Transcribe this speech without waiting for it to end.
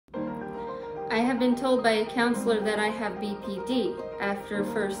I have been told by a counselor that I have BPD after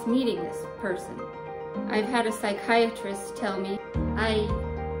first meeting this person. I've had a psychiatrist tell me I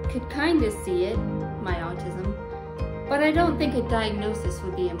could kind of see it, my autism, but I don't think a diagnosis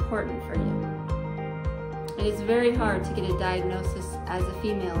would be important for you. It is very hard to get a diagnosis as a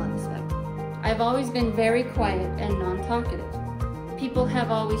female on the spectrum. I've always been very quiet and non-talkative. People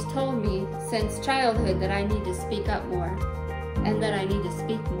have always told me since childhood that I need to speak up more and that I need to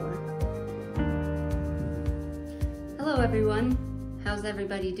speak more. Hello everyone, how's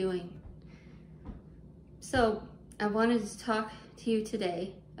everybody doing? So I wanted to talk to you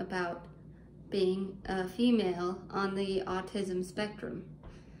today about being a female on the autism spectrum.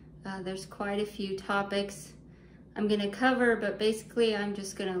 There's quite a few topics I'm going to cover, but basically I'm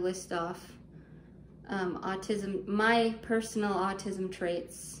just going to list off autism, my personal autism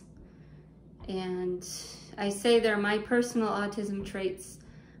traits. And I say they're my personal autism traits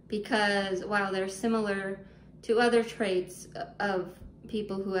because while they're similar to other traits of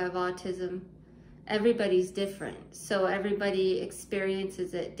people who have autism, everybody's different. So everybody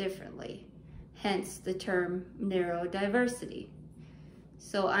experiences it differently, hence the term neurodiversity.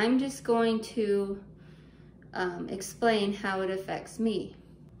 So I'm just going to explain how it affects me.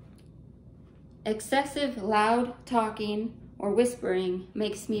 Excessive loud talking or whispering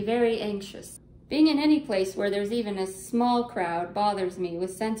makes me very anxious. Being in any place where there's even a small crowd bothers me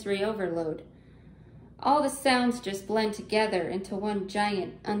with sensory overload. All the sounds just blend together into one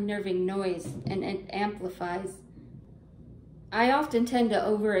giant unnerving noise, and it amplifies. I often tend to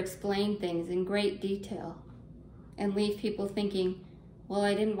over-explain things in great detail and leave people thinking, well,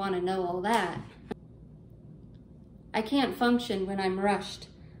 I didn't want to know all that. I can't function when I'm rushed.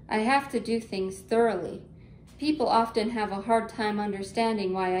 I have to do things thoroughly. People often have a hard time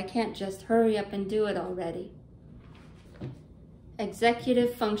understanding why I can't just hurry up and do it already.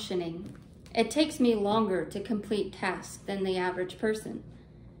 Executive functioning. It takes me longer to complete tasks than the average person.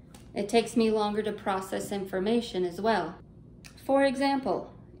 It takes me longer to process information as well. For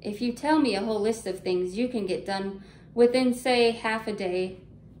example, if you tell me a whole list of things you can get done within, say, half a day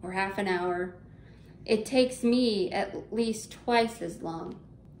or half an hour, it takes me at least twice as long.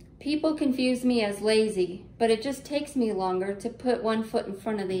 People confuse me as lazy, but it just takes me longer to put one foot in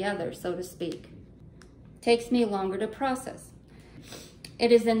front of the other, so to speak. It takes me longer to process.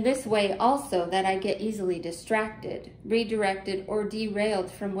 It is in this way also that I get easily distracted, redirected, or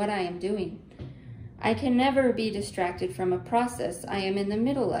derailed from what I am doing. I can never be distracted from a process I am in the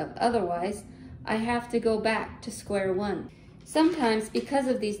middle of, otherwise I have to go back to square one. Sometimes, because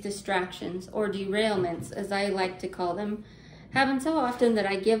of these distractions, or derailments as I like to call them, happen so often that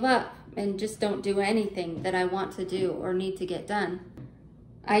I give up and just don't do anything that I want to do or need to get done.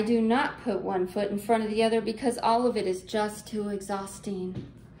 I do not put one foot in front of the other because all of it is just too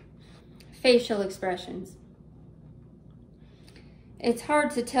exhausting. Facial expressions. It's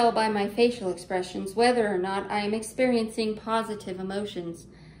hard to tell by my facial expressions whether or not I am experiencing positive emotions.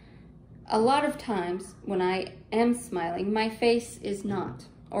 A lot of times when I am smiling, my face is not,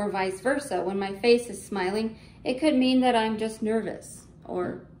 or vice versa. When my face is smiling, it could mean that I'm just nervous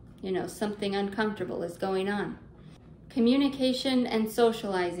or, something uncomfortable is going on. Communication and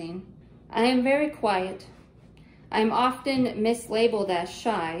socializing. I am very quiet. I'm often mislabeled as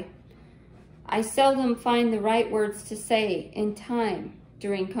shy. I seldom find the right words to say in time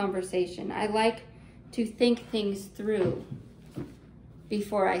during conversation. I like to think things through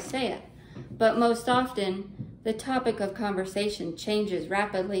before I say it. But most often, the topic of conversation changes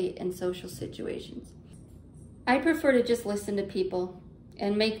rapidly in social situations. I prefer to just listen to people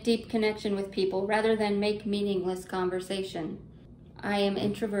and make deep connection with people rather than make meaningless conversation. I am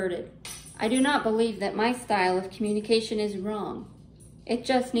introverted. I do not believe that my style of communication is wrong. It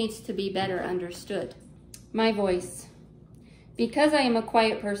just needs to be better understood. My voice. Because I am a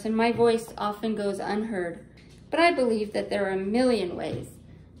quiet person, my voice often goes unheard. But I believe that there are a million ways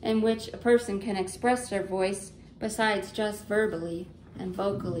in which a person can express their voice besides just verbally and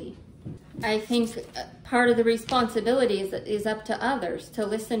vocally. I think part of the responsibility is up to others to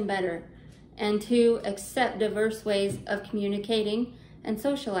listen better and to accept diverse ways of communicating and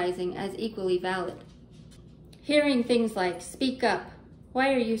socializing as equally valid. Hearing things like, "Speak up,"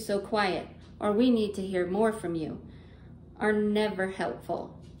 "Why are you so quiet?" or "We need to hear more from you," are never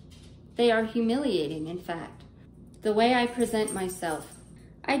helpful. They are humiliating, in fact. The way I present myself.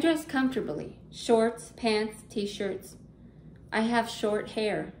 I dress comfortably, shorts, pants, t-shirts. I have short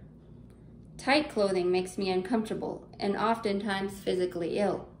hair. Tight clothing makes me uncomfortable and oftentimes physically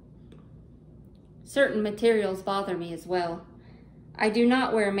ill. Certain materials bother me as well. I do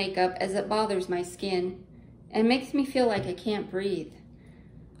not wear makeup as it bothers my skin and makes me feel like I can't breathe.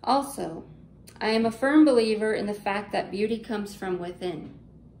 Also, I am a firm believer in the fact that beauty comes from within.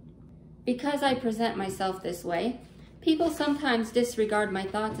 Because I present myself this way, people sometimes disregard my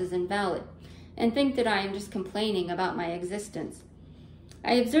thoughts as invalid and think that I am just complaining about my existence.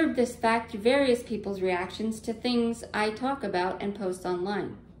 I observed this fact through various people's reactions to things I talk about and post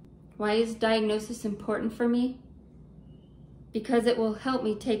online. Why is diagnosis important for me? Because it will help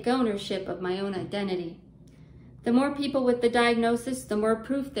me take ownership of my own identity. The more people with the diagnosis, the more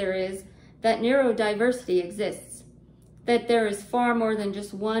proof there is that neurodiversity exists, that there is far more than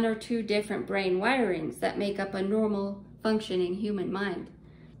just one or two different brain wirings that make up a normal, functioning human mind.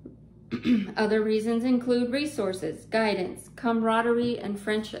 Other reasons include resources, guidance, camaraderie, and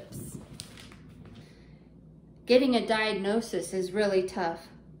friendships. Getting a diagnosis is really tough.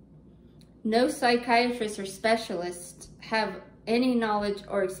 No psychiatrists or specialists have any knowledge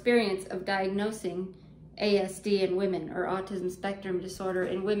or experience of diagnosing ASD in women or autism spectrum disorder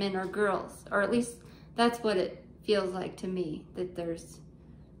in women or girls, or at least that's what it feels like to me, that there's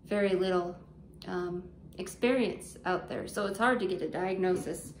very little experience out there. So it's hard to get a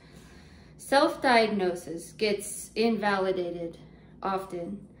diagnosis. Self-diagnosis gets invalidated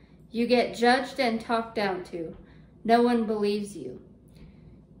often. You get judged and talked down to. No one believes you.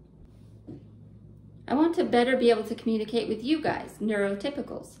 I want to better be able to communicate with you guys,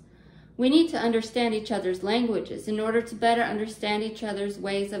 neurotypicals. We need to understand each other's languages in order to better understand each other's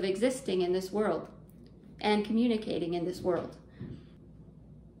ways of existing in this world and communicating in this world.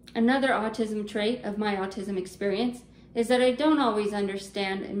 Another autism trait of my autism experience is that I don't always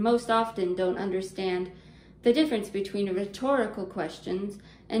understand, and most often don't understand, the difference between rhetorical questions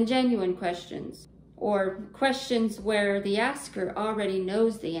and genuine questions, or questions where the asker already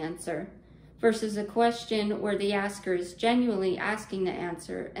knows the answer, versus a question where the asker is genuinely asking the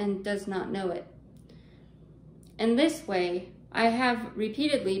answer and does not know it. In this way, I have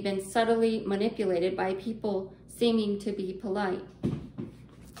repeatedly been subtly manipulated by people seeming to be polite.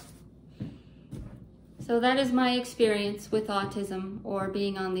 So that is my experience with autism, or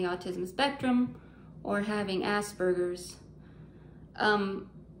being on the autism spectrum, or having Asperger's.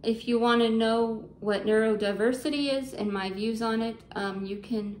 If you want to know what neurodiversity is and my views on it, you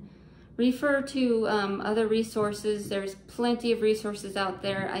can refer to other resources. There's plenty of resources out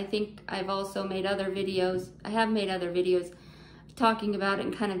there. I think I've also made other videos. I have made other videos talking about it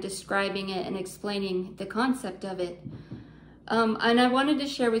and kind of describing it and explaining the concept of it. And I wanted to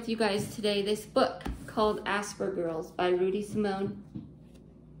share with you guys today this book called Aspergirls by Rudy Simone.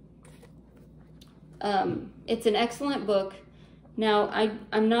 It's an excellent book. Now,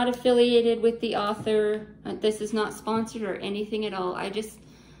 I'm not affiliated with the author. This is not sponsored or anything at all. I just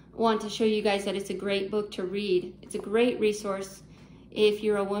want to show you guys that it's a great book to read. It's a great resource if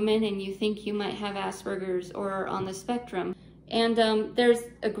you're a woman and you think you might have Asperger's or are on the spectrum. And there's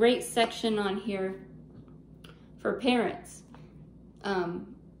a great section on here for parents.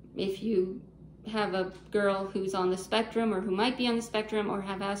 If you have a girl who's on the spectrum or who might be on the spectrum or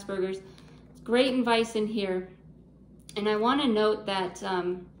have Asperger's, it's great advice in here. And I want to note that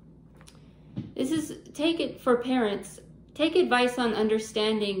take it for parents. Take advice on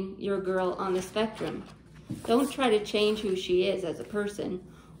understanding your girl on the spectrum. Don't try to change who she is as a person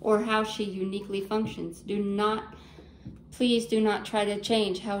or how she uniquely functions. Please do not try to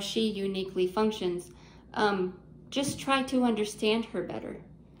change how she uniquely functions. Just try to understand her better.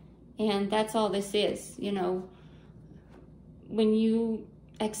 And that's all this is. You know, when you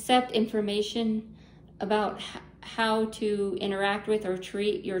accept information about how to interact with or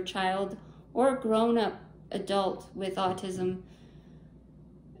treat your child or grown-up adult with autism,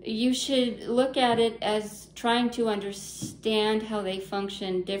 you should look at it as trying to understand how they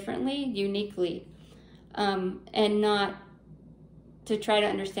function differently, uniquely, and not to try to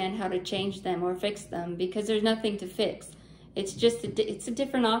understand how to change them or fix them, because there's nothing to fix. It's just it's a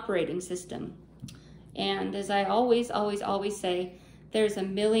different operating system. And as I always say, there's a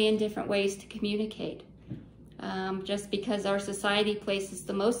million different ways to communicate. Just because our society places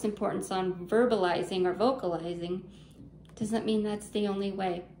the most importance on verbalizing or vocalizing doesn't mean that's the only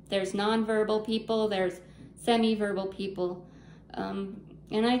way. There's nonverbal people, there's semi-verbal people,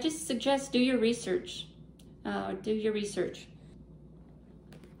 and I just suggest do your research. Do your research.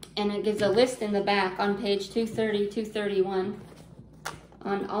 And it gives a list in the back on page 230, 231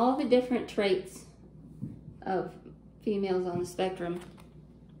 on all the different traits of females on the spectrum.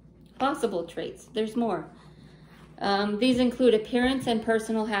 Possible traits, there's more. These include appearance and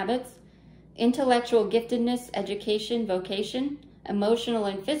personal habits, intellectual giftedness, education, vocation, emotional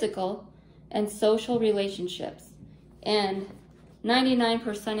and physical, and social relationships. And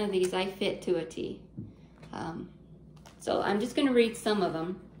 99% of these I fit to a T. So I'm just going to read some of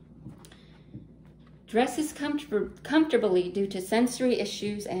them. Dresses comfortably due to sensory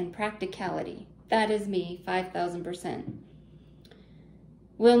issues and practicality. That is me, 5,000%.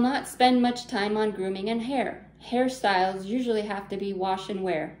 Will not spend much time on grooming and hair. Hairstyles usually have to be wash and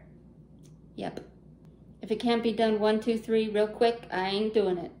wear. Yep. If it can't be done 1, 2, 3 real quick, I ain't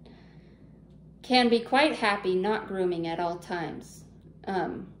doing it. Can be quite happy not grooming at all times.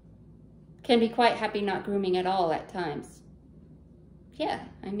 Can be quite happy not grooming at all at times. Yeah,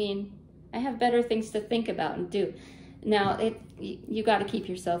 I mean, I have better things to think about and do. Now, you got to keep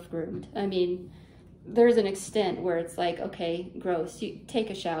yourself groomed. I mean, there's an extent where it's like, okay, gross, you take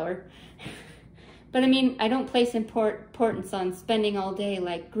a shower. But I mean, I don't place importance on spending all day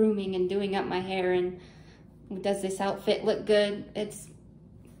like grooming and doing up my hair and does this outfit look good? It's,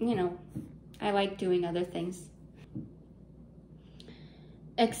 you know, I like doing other things.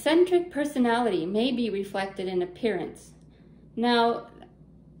 Eccentric personality may be reflected in appearance. Now,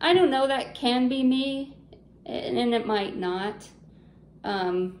 I don't know, that can be me, and it might not.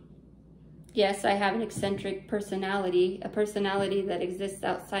 Yes, I have an eccentric personality, a personality that exists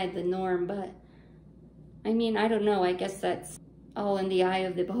outside the norm, but I mean, I don't know, I guess that's all in the eye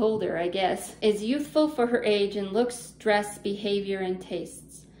of the beholder, I guess. Is youthful for her age in looks, dress, behavior, and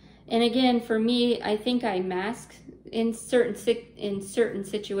tastes. And again, for me, I think I mask in certain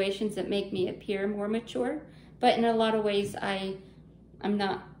situations that make me appear more mature, but in a lot of ways, I'm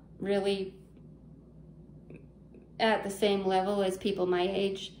not really at the same level as people my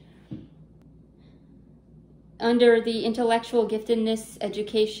age. Under the intellectual giftedness,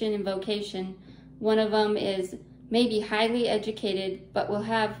 education, and vocation, one of them is maybe highly educated, but will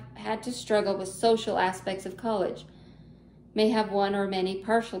have had to struggle with social aspects of college. May have one or many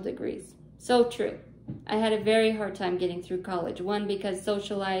partial degrees. So true. I had a very hard time getting through college. One, because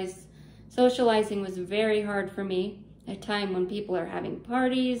socializing was very hard for me. A time when people are having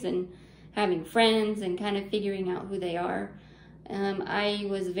parties and having friends and kind of figuring out who they are. I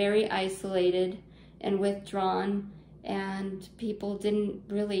was very isolated and withdrawn, and people didn't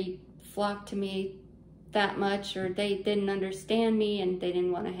really flock to me that much, or they didn't understand me and they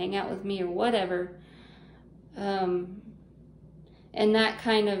didn't want to hang out with me or whatever. And that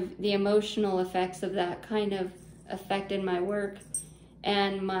kind of, the emotional effects of that kind of affected my work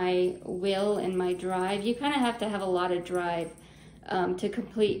and my will and my drive. You kind of have to have a lot of drive to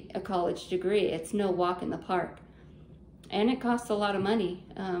complete a college degree. It's no walk in the park. And it costs a lot of money.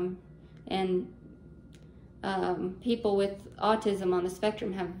 People with autism on the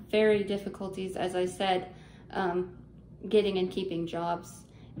spectrum have very difficulties, as I said, getting and keeping jobs.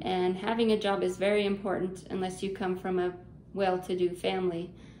 And having a job is very important unless you come from a well-to-do family.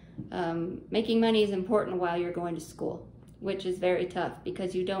 Making money is important while you're going to school, which is very tough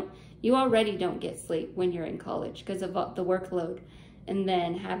because you already don't get sleep when you're in college because of the workload. And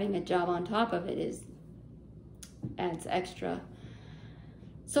then having a job on top of it adds extra.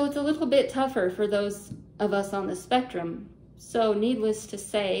 So it's a little bit tougher for those of us on the spectrum. So needless to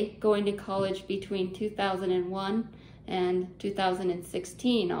say, going to college between 2001 and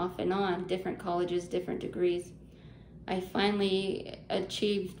 2016, off and on, different colleges, different degrees, I finally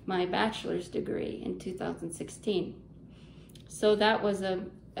achieved my bachelor's degree in 2016. So that was a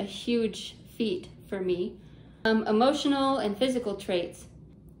huge feat for me. Emotional and physical traits.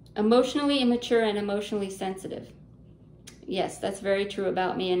 Emotionally immature and emotionally sensitive. Yes, that's very true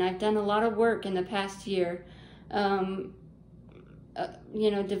about me, and I've done a lot of work in the past year,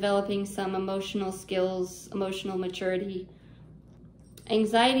 developing some emotional skills, emotional maturity.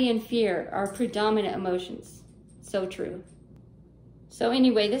 Anxiety and fear are predominant emotions. So true. So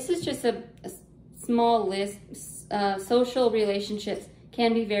anyway, this is just a small list. Social relationships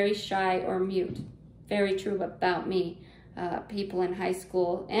can be very shy or mute. Very true about me. People in high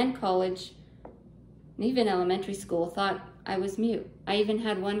school and college, and even elementary school, thought I was mute. I even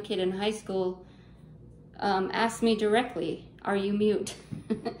had one kid in high school ask me directly, "Are you mute?"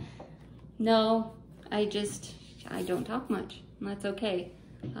 No, I don't talk much, and that's okay.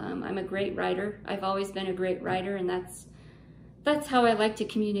 I'm a great writer. I've always been a great writer, and that's how I like to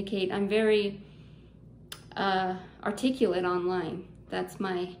communicate. I'm very articulate online. That's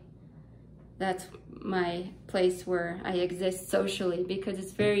my place where I exist socially, because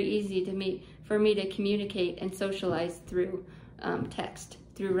it's very easy for me to communicate and socialize through text,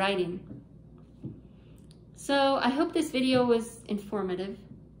 through writing. So I hope this video was informative.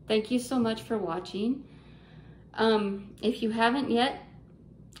 Thank you so much for watching. If you haven't yet,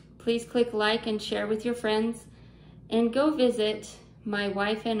 please click like and share with your friends, and go visit my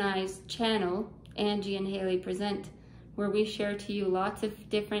wife and I's channel, Angie and Haley Present, where we share to you lots of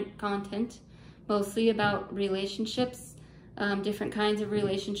different content, mostly about relationships, different kinds of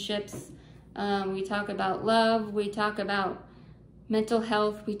relationships, We talk about love. We talk about mental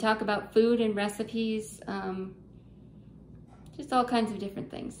health. We talk about food and recipes. Just all kinds of different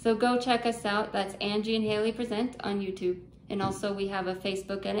things. So go check us out. That's Angie and Haley Present on YouTube. And also we have a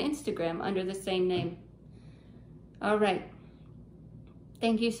Facebook and an Instagram under the same name. All right.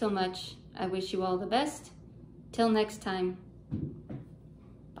 Thank you so much. I wish you all the best. Till next time.